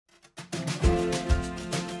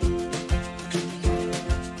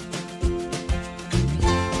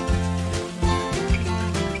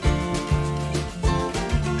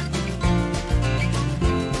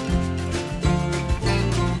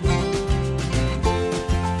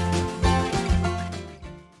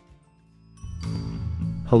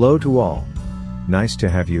Hello to all. Nice to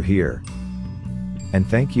have you here. And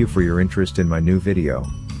thank you for your interest in my new video.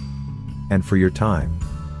 And for your time.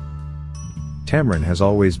 Tamron has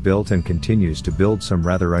always built and continues to build some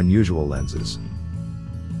rather unusual lenses.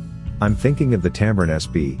 I'm thinking of the Tamron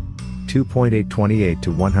SP 2.8 to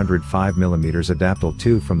 105mm Adaptal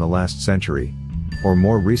II from the last century, or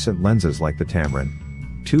more recent lenses like the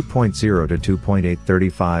Tamron 2.0 to 2.8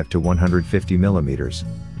 35 to 150mm.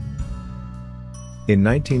 In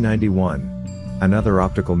 1991, another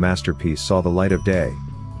optical masterpiece saw the light of day.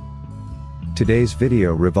 Today's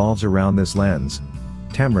video revolves around this lens,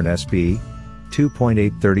 Tamron SP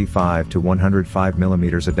 2.8 35 to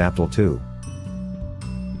 105mm Adaptal II.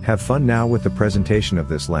 Have fun now with the presentation of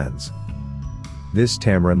this lens. This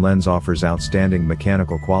Tamron lens offers outstanding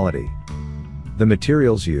mechanical quality. The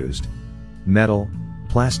materials used, metal,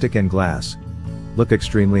 plastic and glass, look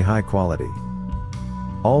extremely high quality.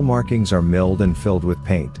 All markings are milled and filled with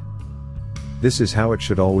paint. This is how it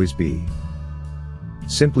should always be.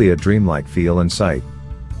 Simply a dreamlike feel and sight.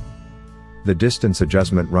 The distance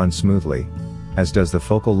adjustment runs smoothly, as does the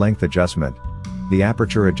focal length adjustment. The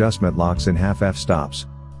aperture adjustment locks in half f-stops.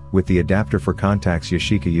 With the adapter for Contax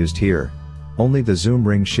Yashica used here, only the zoom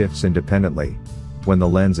ring shifts independently, when the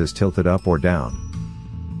lens is tilted up or down.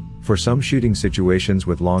 For some shooting situations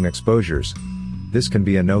with long exposures, this can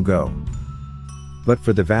be a no-go. But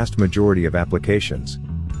for the vast majority of applications,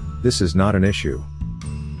 this is not an issue.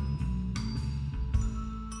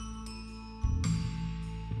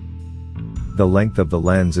 The length of the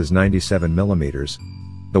lens is 97mm.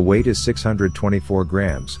 The weight is 624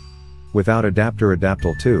 grams. Without adapter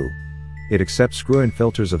Adaptal II, it accepts screw-in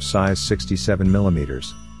filters of size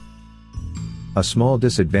 67mm. A small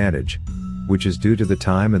disadvantage, which is due to the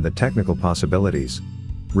time and the technical possibilities,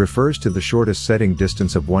 refers to the shortest setting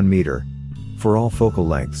distance of 1 meter, for all focal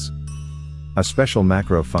lengths. A special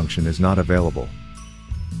macro function is not available.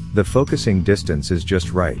 The focusing distance is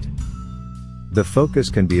just right. The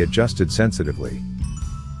focus can be adjusted sensitively.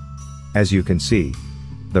 As you can see,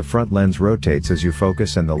 the front lens rotates as you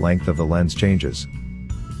focus and the length of the lens changes.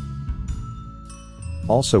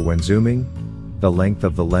 Also when zooming, the length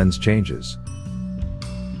of the lens changes.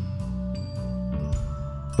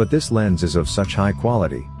 But this lens is of such high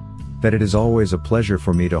quality, that it is always a pleasure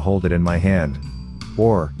for me to hold it in my hand,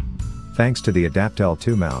 or, thanks to the Adaptal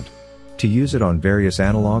II mount, to use it on various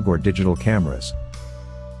analog or digital cameras.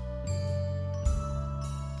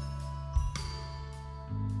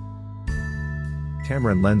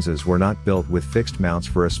 Tamron lenses were not built with fixed mounts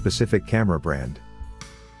for a specific camera brand.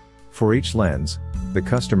 For each lens, the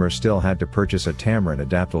customer still had to purchase a Tamron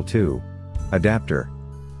Adaptal II adapter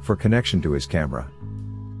for connection to his camera.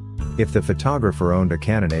 If the photographer owned a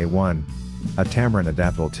Canon A1, a Tamron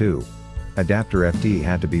Adaptal II adapter FD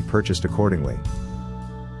had to be purchased accordingly.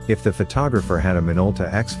 If the photographer had a Minolta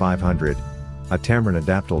X500, a Tamron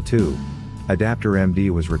Adaptal II adapter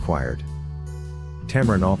MD was required.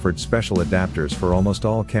 Tamron offered special adapters for almost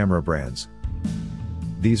all camera brands.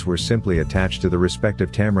 These were simply attached to the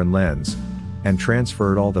respective Tamron lens, and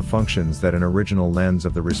transferred all the functions that an original lens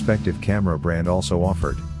of the respective camera brand also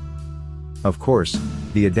offered. Of course,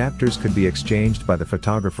 the adapters could be exchanged by the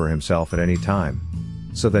photographer himself at any time,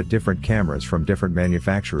 so that different cameras from different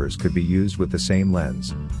manufacturers could be used with the same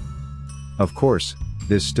lens. Of course,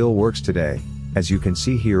 this still works today, as you can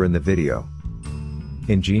see here in the video.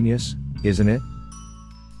 Ingenious, isn't it?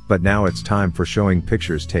 But now it's time for showing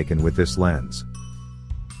pictures taken with this lens.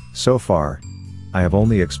 So far, I have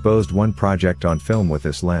only exposed one project on film with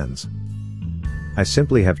this lens. I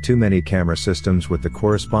simply have too many camera systems with the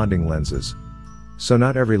corresponding lenses, so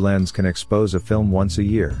not every lens can expose a film once a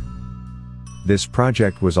year. This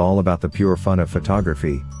project was all about the pure fun of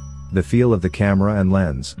photography, the feel of the camera and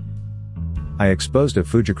lens. I exposed a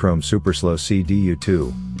Fujichrome Superslow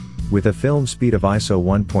CDU2, with a film speed of ISO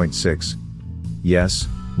 1.6. Yes,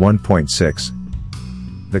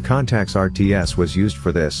 1.6. The Contax RTS was used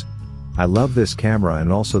for this. I love this camera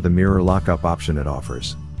and also the mirror lockup option it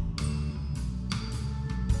offers.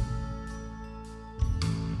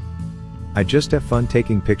 I just have fun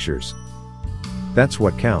taking pictures. That's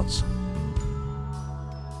what counts.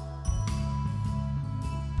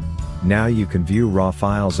 Now you can view raw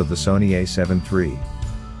files of the Sony A7III.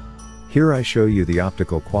 Here I show you the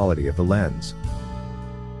optical quality of the lens.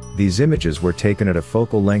 These images were taken at a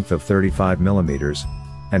focal length of 35mm,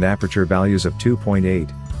 and aperture values of 2.8,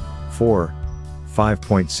 4,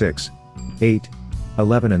 5.6, 8,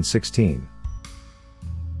 11 and 16.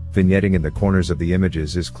 Vignetting in the corners of the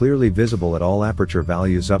images is clearly visible at all aperture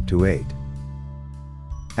values up to 8.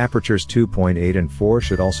 Apertures 2.8 and 4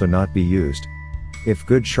 should also not be used, if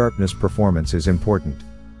good sharpness performance is important.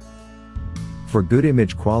 For good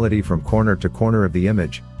image quality from corner to corner of the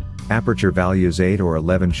image, aperture values 8 or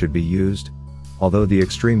 11 should be used, although the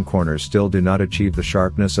extreme corners still do not achieve the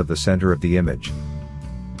sharpness of the center of the image.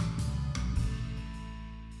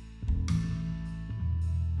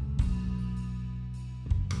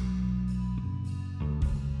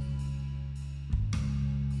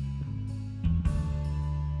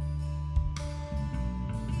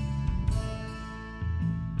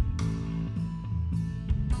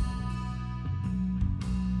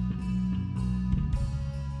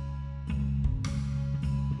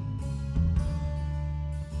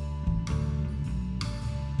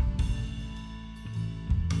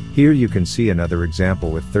 Here you can see another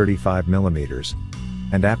example with 35mm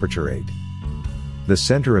and aperture 8. The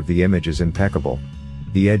center of the image is impeccable.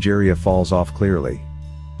 The edge area falls off clearly.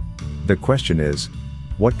 The question is,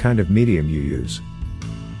 what kind of medium you use.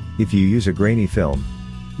 If you use a grainy film,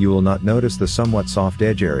 you will not notice the somewhat soft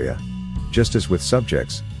edge area, just as with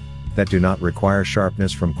subjects that do not require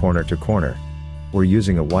sharpness from corner to corner, or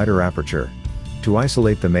using a wider aperture to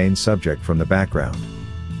isolate the main subject from the background.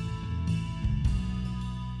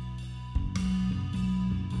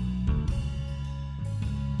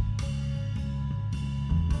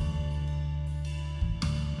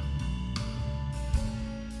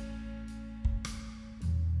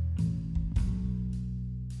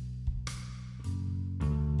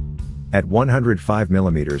 At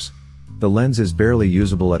 105mm, the lens is barely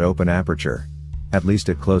usable at open aperture, at least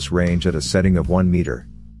at close range at a setting of 1 meter.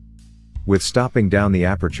 With stopping down the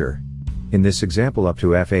aperture, in this example up to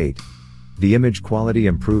f8, the image quality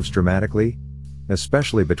improves dramatically,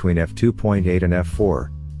 especially between f2.8 and f4.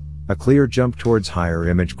 A clear jump towards higher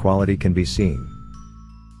image quality can be seen.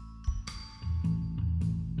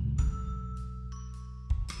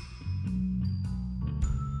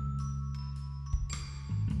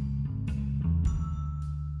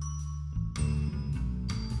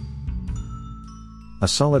 A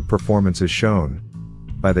solid performance is shown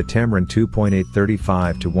by the Tamron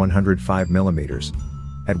 2.8 to 105mm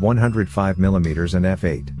at 105mm and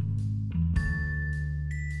f8.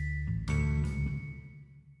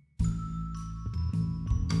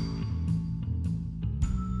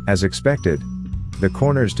 As expected, the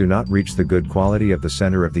corners do not reach the good quality of the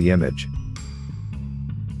center of the image.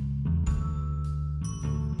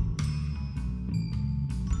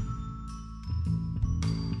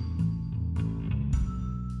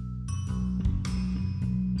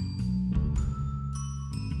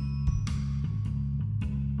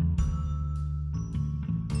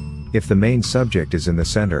 If the main subject is in the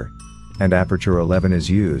center, and aperture 11 is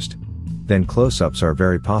used, then close-ups are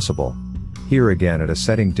very possible, here again at a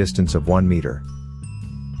setting distance of 1 meter.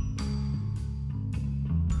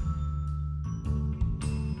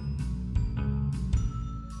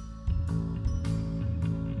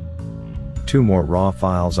 Two more raw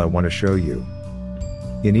files I want to show you.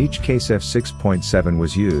 In each case f6.7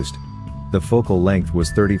 was used. The focal length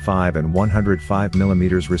was 35 and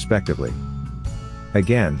 105mm respectively.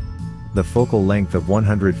 Again, the focal length of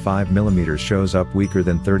 105mm shows up weaker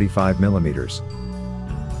than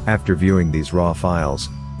 35mm. After viewing these raw files,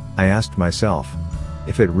 I asked myself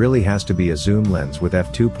if it really has to be a zoom lens with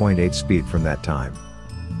f2.8 speed from that time.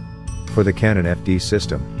 For the Canon FD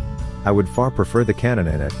system, I would far prefer the Canon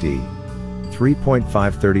NFD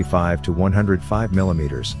 3.5 35 to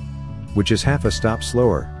 105mm, which is half a stop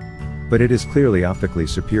slower, but it is clearly optically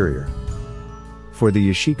superior. For the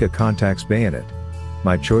Yashica Contax bayonet,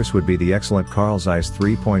 my choice would be the excellent Carl Zeiss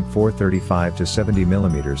 3.4 35 to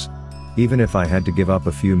 70mm, even if I had to give up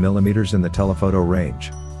a few millimeters in the telephoto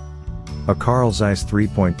range. A Carl Zeiss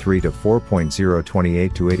 3.3 to 4.0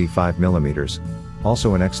 28 to 85mm,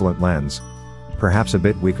 also an excellent lens, perhaps a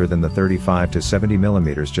bit weaker than the 35 to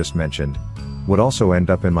 70mm just mentioned, would also end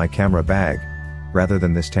up in my camera bag, rather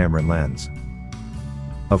than this Tamron lens.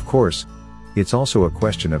 Of course, it's also a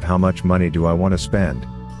question of how much money do I want to spend,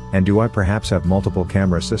 and do I perhaps have multiple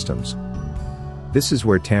camera systems? This is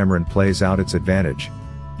where Tamron plays out its advantage,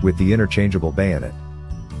 with the interchangeable bayonet.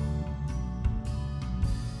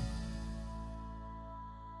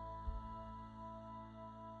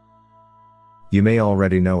 You may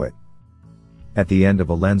already know it. At the end of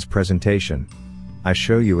a lens presentation, I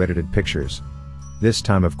show you edited pictures. This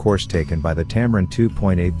time of course taken by the Tamron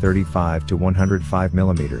 2.8 35 to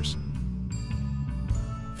 105mm.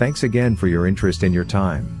 Thanks again for your interest and your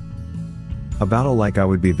time. About a like I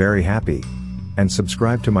would be very happy, and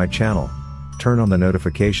subscribe to my channel, turn on the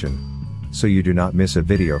notification, so you do not miss a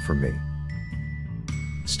video from me.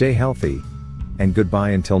 Stay healthy, and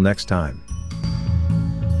goodbye until next time.